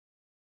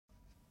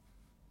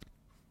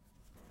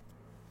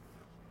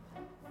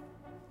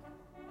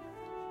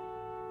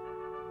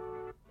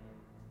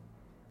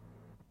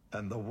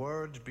And the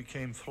Word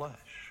became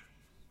flesh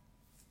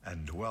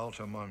and dwelt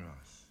among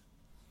us.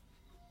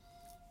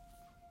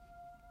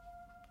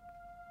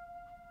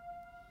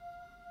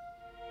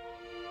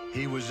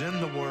 He was in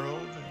the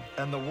world,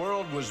 and the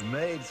world was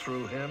made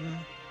through him,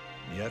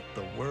 yet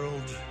the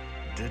world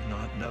did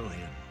not know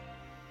him.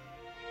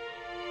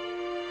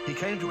 He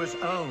came to his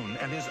own,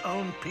 and his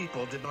own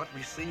people did not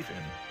receive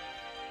him.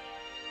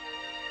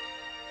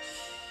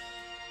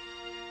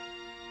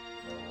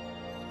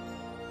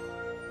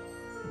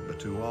 But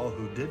to all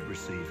who did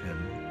receive him,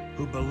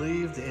 who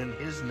believed in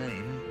his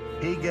name,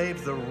 he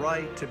gave the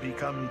right to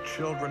become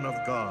children of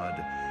God,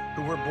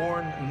 who were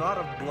born not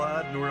of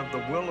blood, nor of the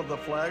will of the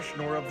flesh,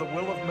 nor of the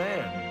will of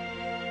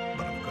man,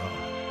 but of God.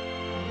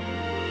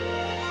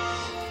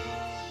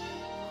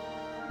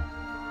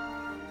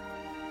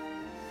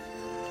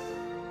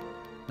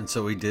 And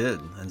so we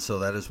did, and so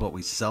that is what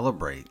we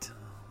celebrate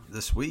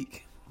this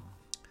week.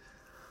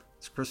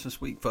 It's Christmas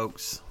week,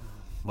 folks.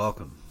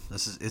 Welcome.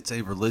 It's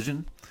a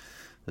Religion.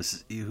 This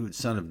is Ehud,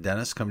 son of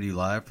Dennis, coming to you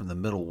live from the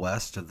Middle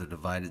West of the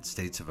divided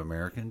states of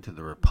America, to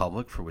the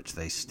republic for which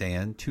they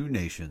stand, two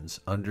nations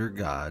under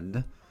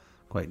God,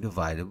 quite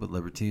divided, with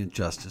liberty and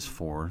justice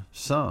for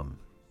some.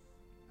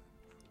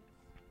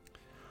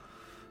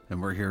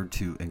 And we're here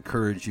to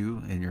encourage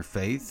you in your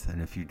faith,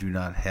 and if you do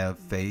not have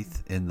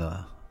faith in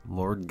the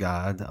Lord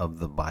God of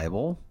the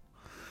Bible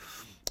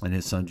and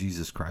his son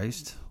Jesus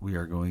Christ, we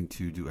are going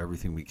to do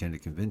everything we can to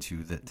convince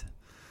you that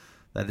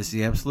that is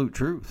the absolute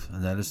truth,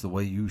 and that is the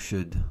way you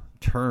should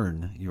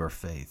turn your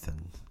faith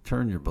and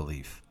turn your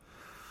belief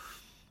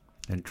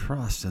and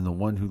trust in the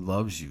one who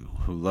loves you,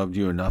 who loved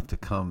you enough to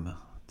come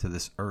to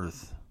this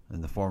earth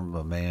in the form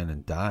of a man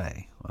and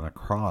die on a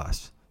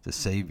cross to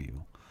save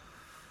you.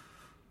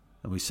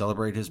 And we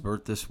celebrate his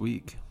birth this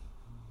week.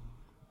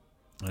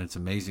 And it's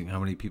amazing how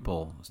many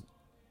people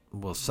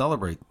will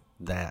celebrate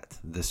that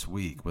this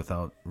week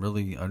without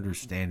really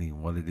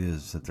understanding what it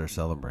is that they're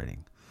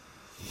celebrating.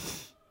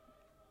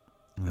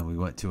 And we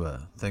went to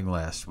a thing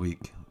last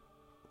week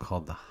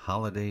called the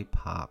Holiday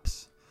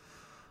Pops.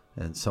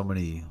 And so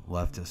many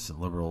leftists and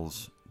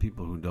liberals,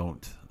 people who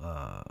don't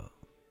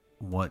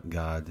want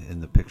God in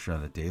the picture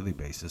on a daily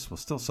basis, will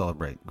still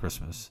celebrate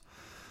Christmas.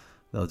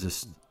 They'll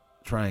just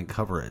try and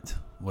cover it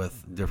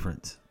with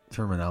different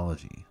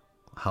terminology.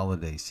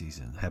 Holiday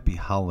season, happy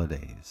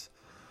holidays.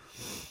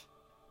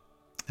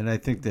 And I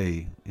think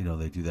they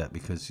do that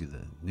because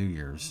the New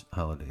Year's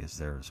holiday is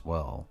there as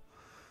well.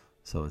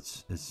 So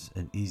it's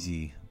an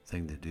easy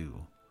thing to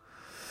do.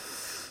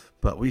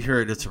 But we hear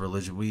it's a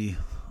religion. We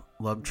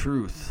love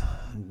truth.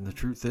 And the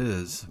truth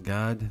is,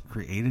 God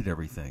created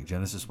everything.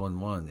 Genesis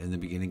 1:1, in the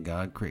beginning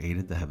God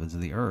created the heavens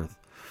and the earth.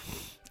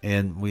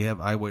 And we have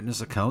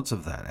eyewitness accounts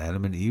of that.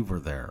 Adam and Eve were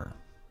there.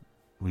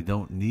 We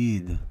don't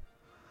need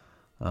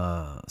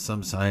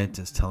some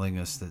scientists telling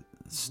us that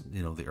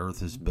the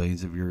earth is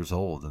billions of years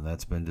old, and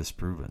that's been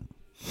disproven.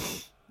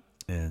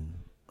 And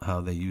how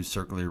they use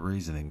circular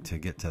reasoning to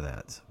get to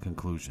that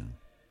conclusion.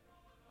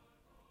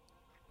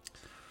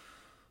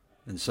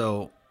 And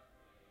so,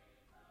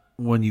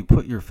 when you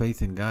put your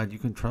faith in God, you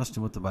can trust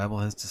in what the Bible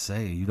has to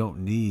say. You don't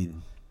need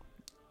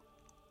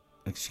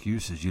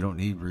excuses. You don't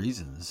need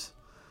reasons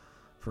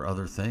for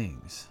other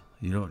things.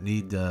 You don't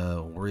need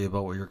to worry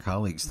about what your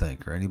colleagues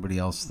think or anybody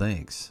else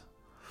thinks.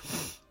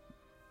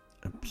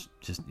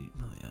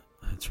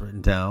 It's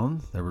written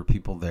down. There were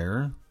people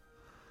there.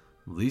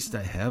 At least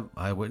I have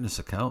eyewitness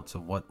accounts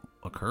of what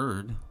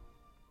occurred.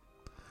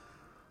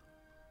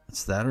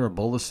 It's that or a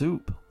bowl of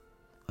soup.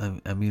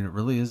 I mean, it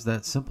really is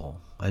that simple.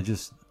 I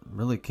just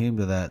really came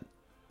to that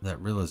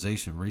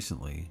realization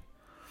recently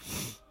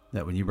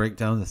that when you break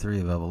down the theory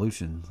of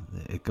evolution,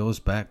 it goes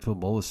back to a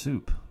bowl of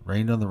soup.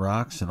 Rained on the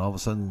rocks, and all of a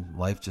sudden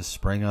life just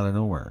sprang out of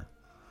nowhere.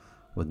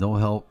 With no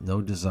help,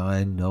 no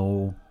design,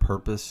 no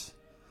purpose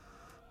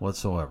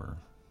whatsoever.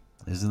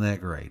 Isn't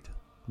that great?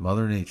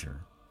 Mother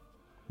Nature.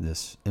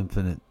 This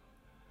infinite,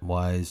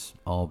 wise,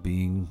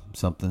 all-being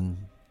something,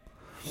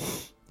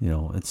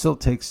 it still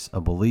takes a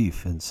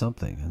belief in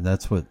something. And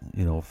that's what,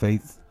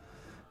 faith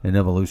in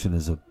evolution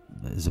is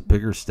a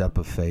bigger step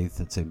of faith.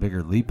 It's a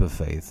bigger leap of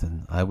faith.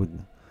 And I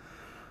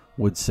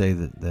would say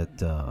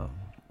that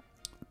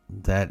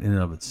in and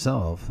of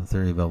itself, the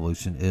theory of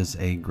evolution, is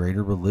a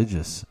greater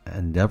religious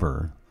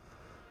endeavor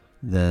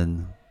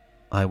than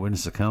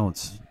eyewitness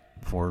accounts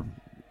for,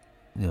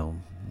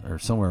 or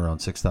somewhere around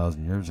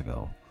 6,000 years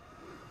ago.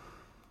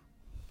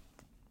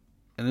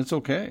 And it's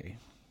okay.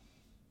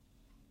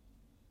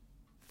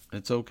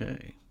 It's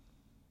okay.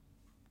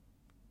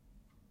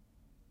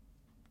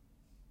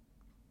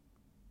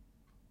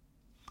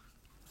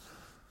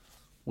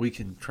 We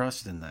can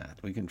trust in that.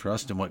 We can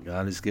trust in what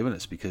God has given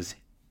us because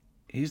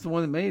he's the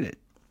one that made it.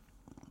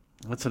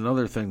 That's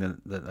another thing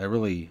that I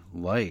really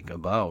like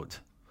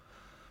about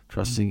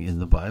trusting in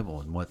the Bible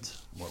and what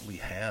we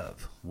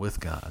have with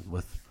God,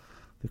 with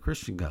the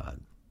Christian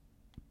God.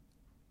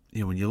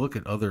 When you look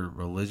at other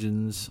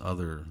religions,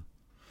 other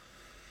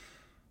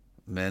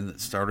men that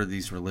started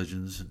these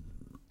religions,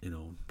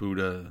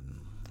 Buddha and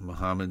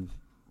Muhammad,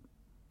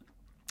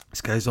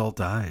 these guys all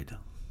died.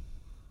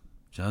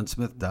 John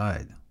Smith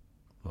died,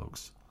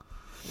 folks.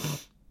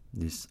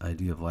 This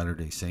idea of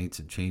Latter-day Saints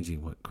and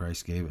changing what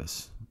Christ gave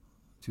us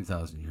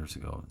 2,000 years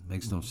ago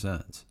makes no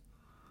sense.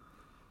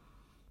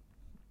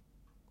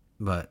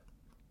 But,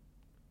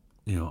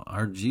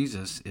 our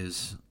Jesus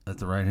is at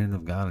the right hand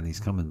of God, and he's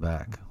coming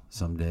back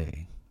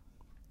someday.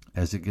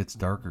 As it gets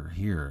darker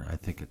here, I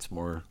think it's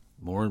more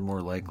and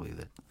more likely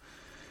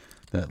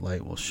that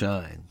light will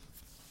shine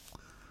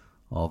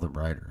all the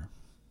brighter.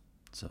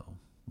 So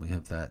we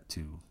have that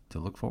to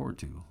look forward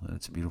to, and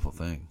it's a beautiful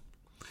thing.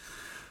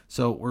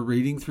 So we're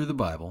reading through the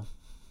Bible,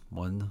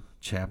 one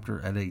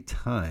chapter at a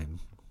time.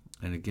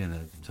 And again,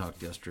 I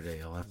talked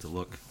yesterday, I'll have to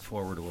look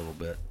forward a little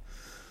bit.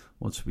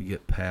 Once we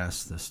get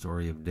past the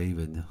story of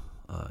David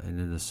and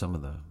into some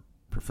of the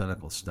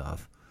prophetical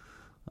stuff,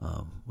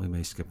 we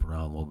may skip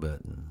around a little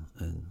bit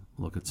and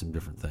look at some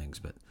different things.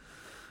 But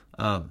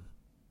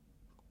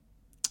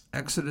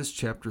Exodus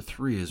chapter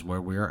 3 is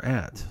where we are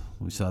at.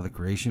 We saw the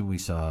creation. We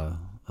saw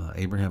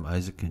Abraham,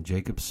 Isaac, and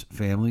Jacob's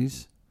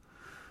families.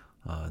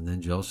 And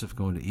then Joseph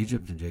going to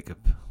Egypt, and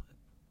Jacob,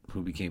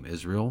 who became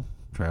Israel,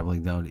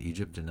 traveling down to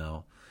Egypt. And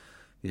now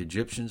the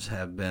Egyptians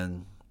have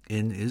been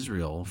in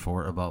Israel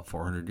for about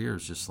 400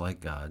 years, just like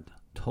God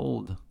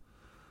told,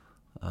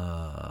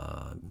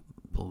 I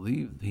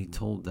believe he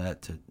told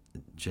that to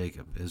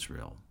Jacob,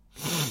 Israel.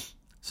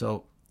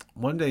 So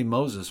one day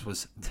Moses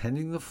was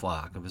tending the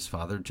flock of his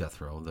father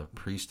Jethro, the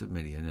priest of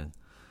Midian, and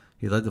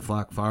he led the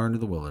flock far into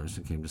the wilderness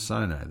and came to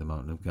Sinai, the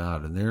mountain of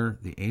God. And there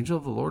the angel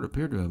of the Lord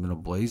appeared to him in a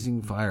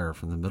blazing fire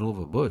from the middle of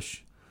a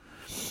bush.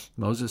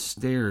 Moses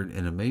stared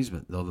in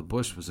amazement. Though the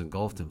bush was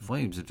engulfed in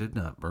flames, it did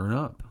not burn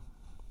up.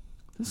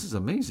 This is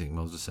amazing,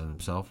 Moses said to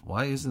himself.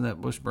 Why isn't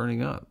that bush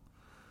burning up?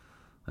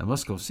 I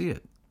must go see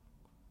it.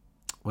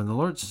 When the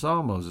Lord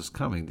saw Moses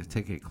coming to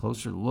take a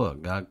closer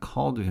look, God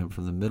called to him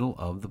from the middle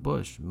of the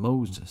bush,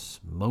 Moses,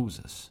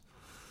 Moses.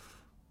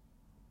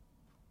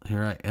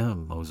 Here I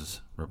am,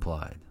 Moses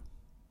replied.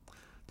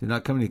 Do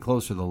not come any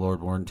closer, the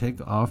Lord warned. Take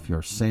off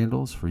your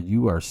sandals, for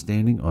you are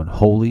standing on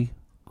holy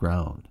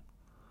ground.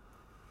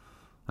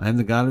 I am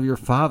the God of your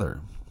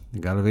father, the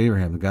God of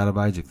Abraham, the God of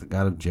Isaac, the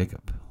God of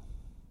Jacob.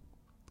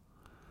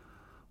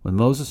 When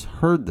Moses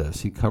heard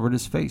this, he covered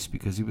his face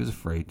because he was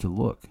afraid to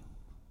look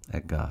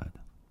at God.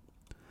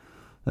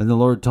 Then the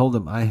Lord told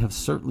him, I have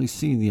certainly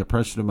seen the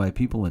oppression of my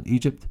people in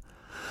Egypt.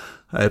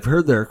 I have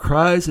heard their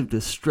cries of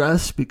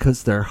distress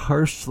because they're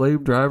harsh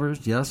slave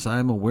drivers. Yes, I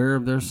am aware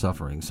of their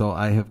suffering. So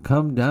I have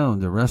come down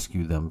to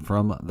rescue them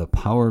from the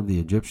power of the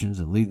Egyptians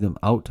and lead them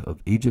out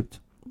of Egypt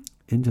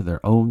into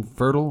their own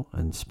fertile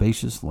and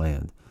spacious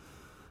land.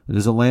 It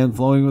is a land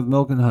flowing with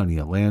milk and honey,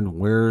 a land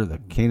where the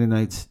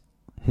Canaanites,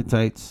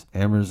 Hittites,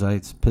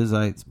 Amorites,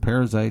 Pizzites,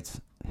 Perizzites,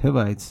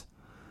 Hivites,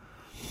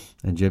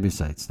 and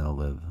Jebusites now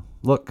live.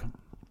 Look,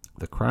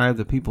 the cry of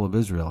the people of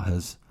Israel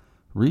has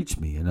reached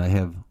me, and I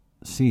have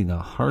seen how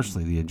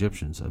harshly the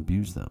Egyptians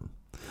abuse them.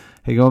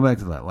 Hey, going back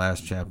to that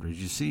last chapter,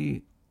 you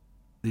see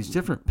these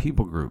different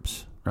people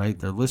groups, right?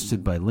 They're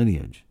listed by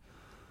lineage.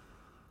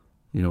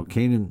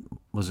 Canaan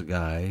was a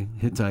guy,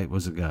 Hittite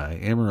was a guy,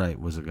 Amorite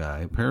was a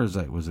guy,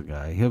 Perizzite was a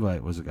guy,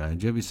 Hivite was a guy,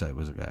 and Jebusite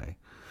was a guy.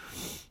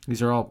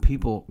 These are all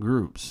people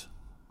groups.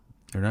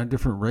 They're not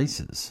different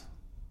races.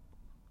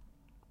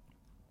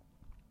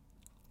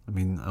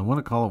 I want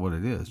to call it what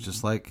it is,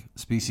 just like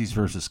species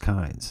versus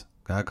kinds.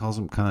 God calls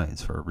them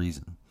kinds for a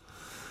reason.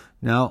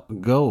 Now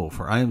go,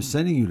 for I am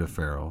sending you to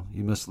Pharaoh.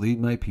 You must lead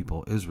my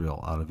people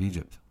Israel out of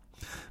Egypt.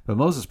 But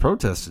Moses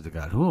protested to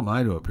God, Who am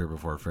I to appear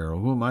before Pharaoh?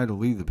 Who am I to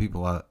lead the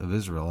people of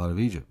Israel out of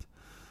Egypt?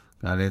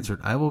 God answered,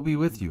 I will be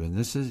with you, and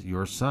this is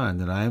your sign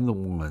that I am the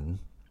one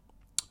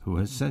who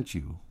has sent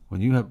you.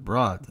 When you have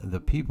brought the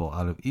people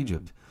out of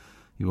Egypt,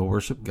 you will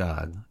worship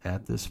God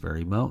at this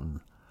very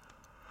mountain.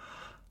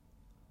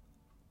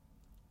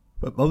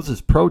 But Moses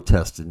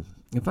protested,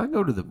 If I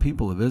go to the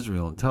people of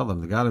Israel and tell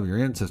them the God of your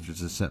ancestors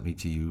has sent me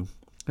to you,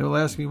 they will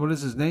ask me, what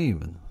is his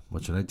name, and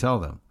what should I tell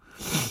them?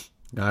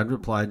 God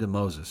replied to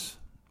Moses,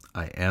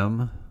 I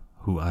am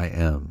who I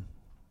am.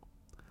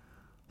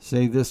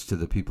 Say this to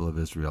the people of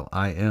Israel,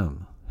 I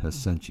am has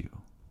sent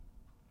you.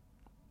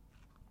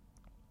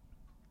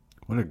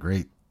 What a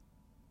great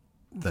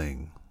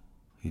thing.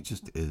 He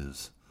just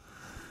is.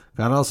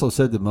 God also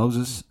said to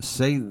Moses,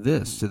 say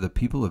this to the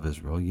people of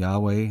Israel,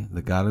 Yahweh,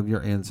 the God of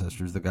your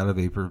ancestors, the God of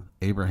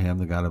Abraham,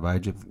 the God of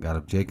Isaac, the God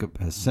of Jacob,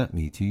 has sent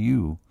me to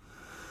you.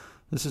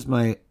 This is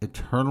my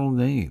eternal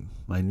name,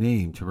 my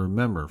name to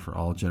remember for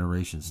all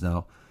generations.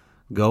 Now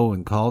go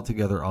and call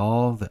together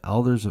all the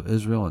elders of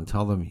Israel and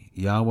tell them,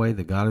 Yahweh,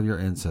 the God of your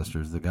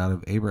ancestors, the God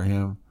of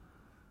Abraham,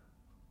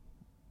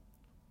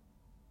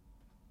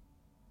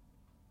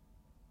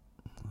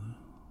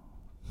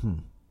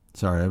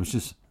 Sorry, I was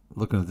just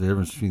looking at the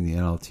difference between the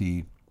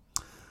NLT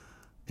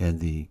and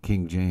the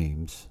King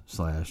James /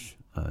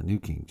 New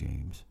King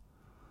James.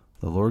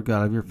 The Lord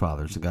God of your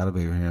fathers, the God of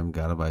Abraham,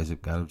 God of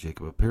Isaac, God of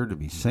Jacob, appeared to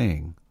be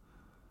saying,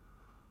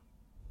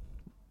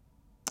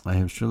 I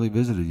have surely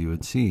visited you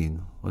and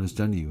seen what is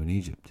done to you in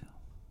Egypt.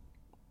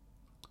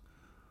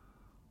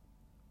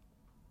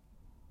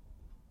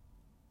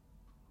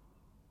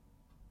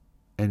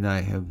 And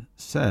I have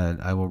said,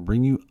 I will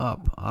bring you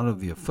up out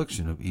of the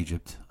affliction of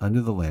Egypt unto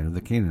the land of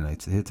the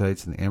Canaanites, the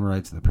Hittites, and the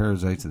Amorites, and the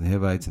Perizzites, and the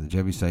Hivites, and the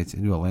Jebusites,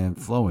 into a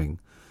land flowing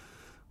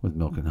with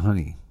milk and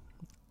honey.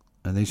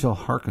 And they shall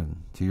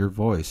hearken to your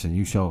voice, and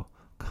you shall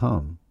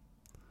come,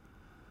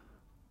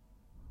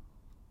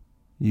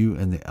 you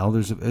and the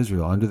elders of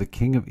Israel, unto the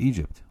king of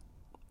Egypt.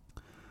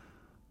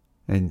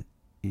 And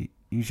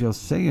you shall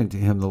say unto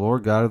him, the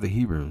Lord God of the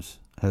Hebrews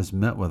has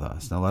met with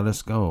us. Now let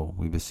us go,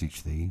 we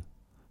beseech thee,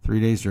 3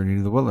 days' journey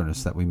into the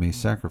wilderness, that we may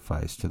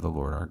sacrifice to the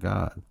Lord our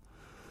God.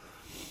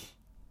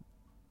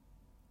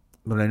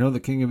 But I know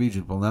the king of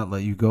Egypt will not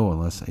let you go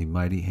unless a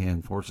mighty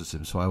hand forces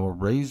him. So I will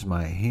raise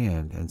my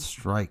hand and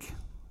strike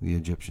the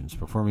Egyptians,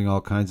 performing all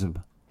kinds of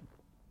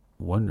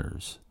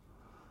wonders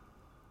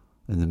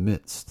in the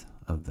midst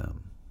of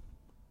them.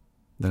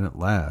 Then at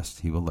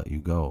last he will let you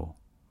go.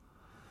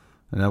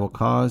 And I will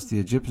cause the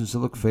Egyptians to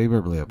look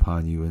favorably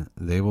upon you, and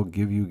they will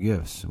give you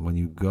gifts. And when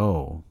you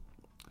go,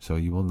 so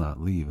you will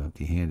not leave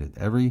empty-handed.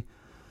 Every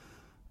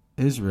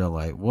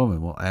Israelite woman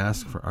will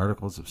ask for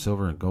articles of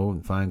silver and gold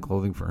and fine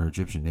clothing for her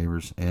Egyptian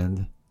neighbors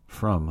and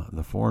from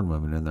the foreign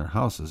women in their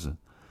houses. And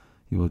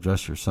you will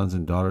dress your sons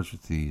and daughters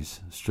with these,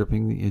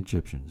 stripping the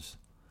Egyptians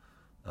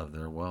of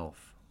their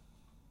wealth.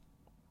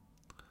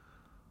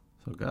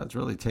 So God's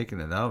really taking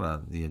it out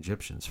on the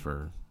Egyptians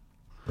for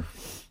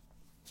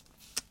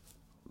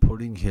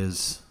putting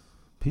his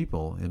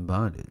people in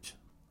bondage.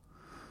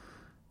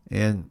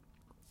 And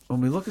when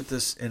we look at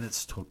this in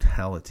its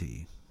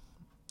totality,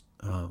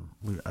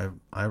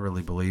 I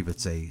really believe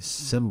it's a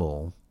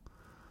symbol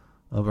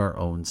of our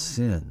own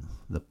sin.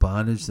 The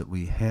bondage that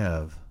we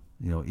have,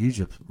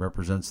 Egypt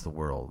represents the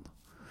world.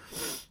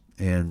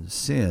 And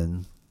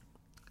sin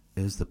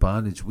is the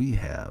bondage we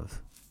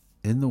have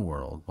in the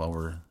world while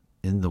we're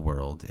in the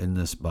world, in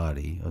this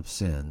body of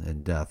sin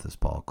and death, as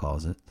Paul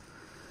calls it.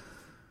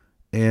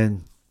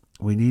 And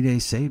we need a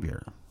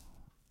Savior.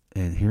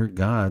 And here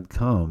God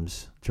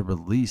comes to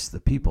release the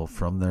people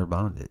from their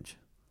bondage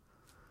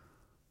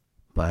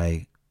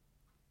by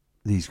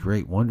these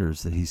great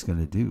wonders that he's going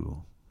to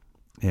do.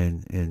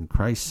 And in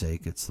Christ's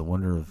sake, it's the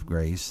wonder of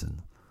grace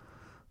and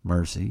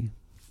mercy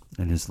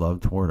and his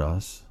love toward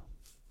us.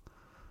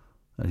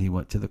 And he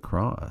went to the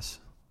cross.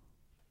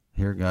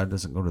 Here God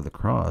doesn't go to the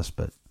cross,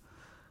 but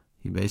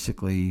he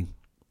basically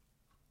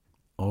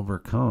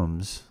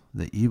overcomes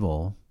the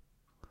evil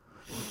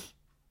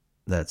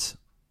that's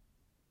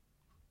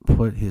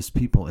put his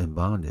people in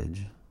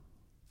bondage.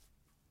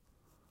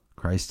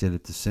 Christ did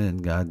it to sin.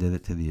 God did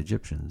it to the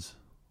Egyptians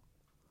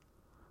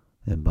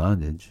in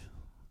bondage,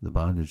 the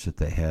bondage that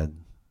they had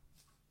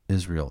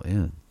Israel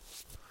in.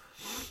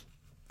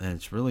 And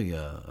it's really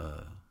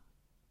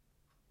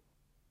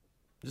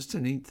just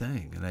a neat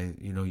thing. And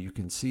you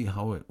can see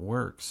how it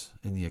works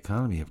in the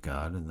economy of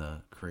God and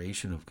the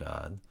creation of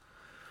God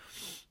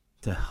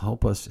to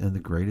help us in the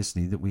greatest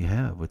need that we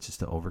have, which is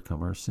to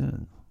overcome our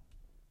sin,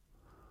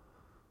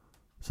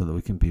 so that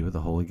we can be with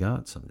the holy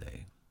God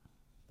someday.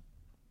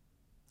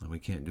 And we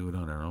can't do it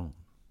on our own.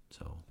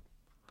 So,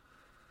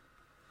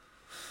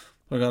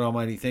 Lord God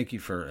Almighty, thank you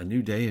for a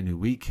new day, a new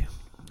week,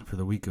 for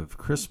the week of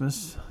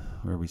Christmas,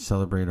 where we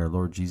celebrate our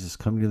Lord Jesus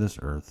coming to this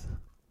earth.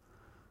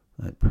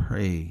 I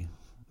pray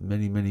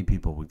many, many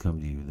people would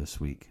come to you this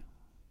week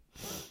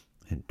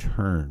and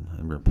turn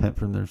and repent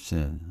from their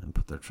sin and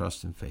put their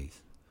trust and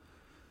faith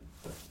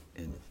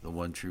in the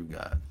one true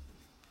God.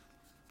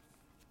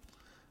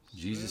 In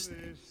Jesus'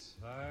 name.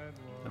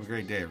 Have a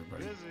great day,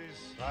 everybody. Busy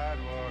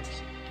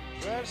sidewalks,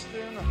 dressed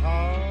in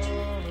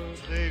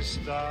holiday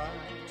style.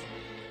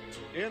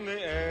 In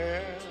the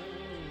air,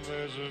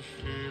 there's a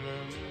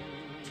feeling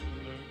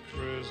of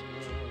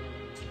Christmas.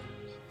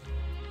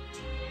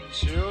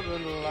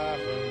 Children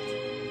laughing,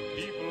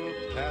 people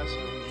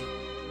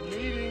passing,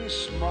 meeting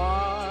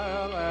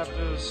smile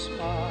after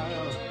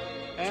smile.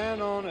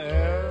 And on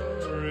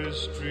every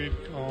street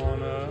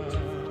corner,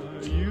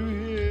 you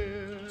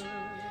hear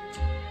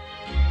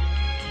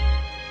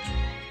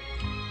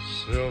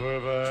silver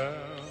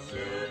bells,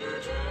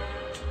 silver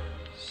bells,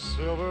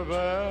 silver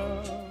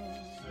bells.